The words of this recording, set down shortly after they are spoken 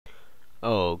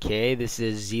Okay, this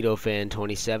is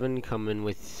ZitoFan27 coming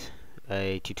with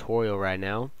a tutorial right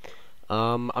now.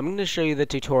 I'm going to show you the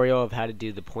tutorial of how to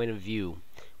do the point of view,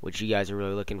 which you guys are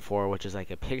really looking for, which is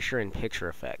like a picture-in-picture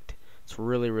effect. It's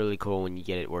really cool when you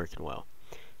get it working well.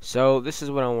 So this is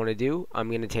what I want to do. I'm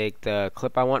going to take the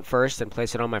clip I want first and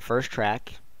place it on my first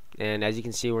track. And as you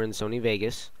can see, we're in Sony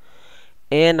Vegas.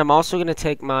 And I'm also going to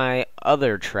take my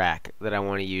other track that I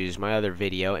want to use, my other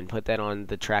video, and put that on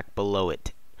the track below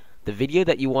it. The video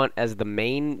that you want as the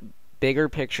main bigger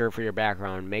picture for your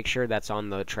background, make sure that's on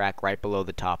the track right below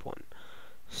the top one.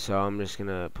 So I'm just going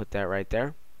to put that right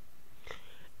there.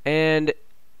 And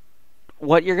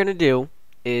what you're going to do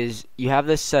is you have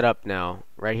this set up now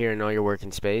right here in all your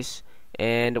working space.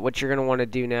 And what you're going to want to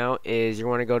do now is you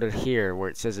want to go to here where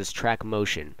it says this track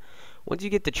motion. Once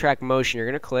you get the track motion, you're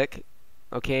going to click.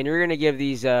 Okay, and you're going to give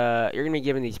these you're going to be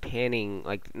given these panning,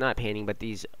 like not panning, but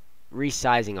these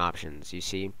resizing options, you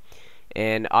see.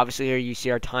 And obviously here you see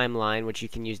our timeline, which you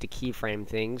can use to keyframe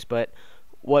things, but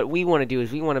what we want to do is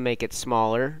we want to make it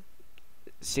smaller.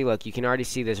 See, look, you can already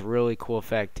see this really cool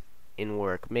effect in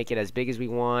work. Make it as big as we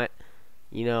want,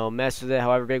 you know, mess with it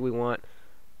however big we want,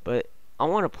 but I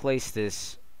want to place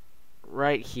this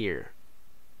right here,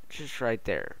 just right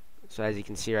there. So as you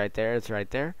can see right there, it's right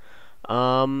there.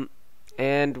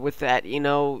 And with that, you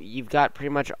know, you've got pretty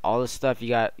much all the stuff. You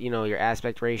got, you know, your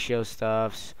aspect ratio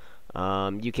stuffs.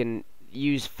 You can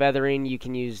use feathering. You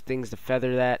can use things to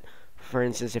feather that. For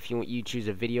instance, if you choose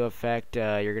a video effect,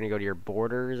 you're going to go to your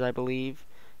borders, I believe.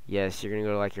 Yes, you're going to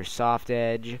go to like your soft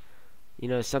edge. You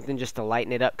know, something just to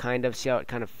lighten it up, kind of. See how it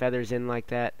kind of feathers in like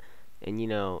that? And, you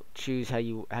know, choose how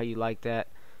you like that.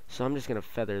 So I'm just going to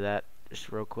feather that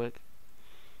just real quick.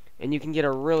 And you can get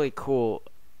a really cool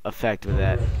effect with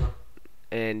that.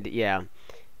 And yeah,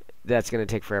 that's going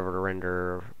to take forever to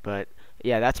render, but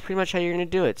yeah, that's pretty much how you're going to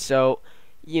do it. So,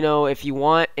 you know, if you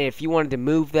wanted to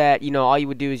move that, you know, all you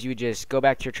would do is you would just go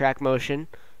back to your track motion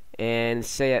and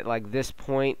say at like this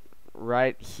point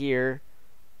right here,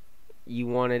 you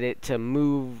wanted it to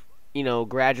move, you know,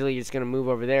 gradually. It's going to move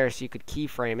over there, so you could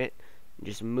keyframe it and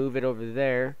just move it over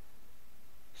there.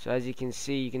 So as you can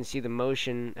see the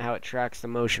motion, how it tracks the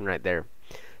motion right there.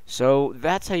 So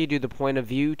that's how you do the point of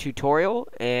view tutorial,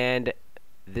 and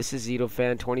this is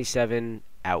ZitoFan27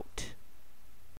 out.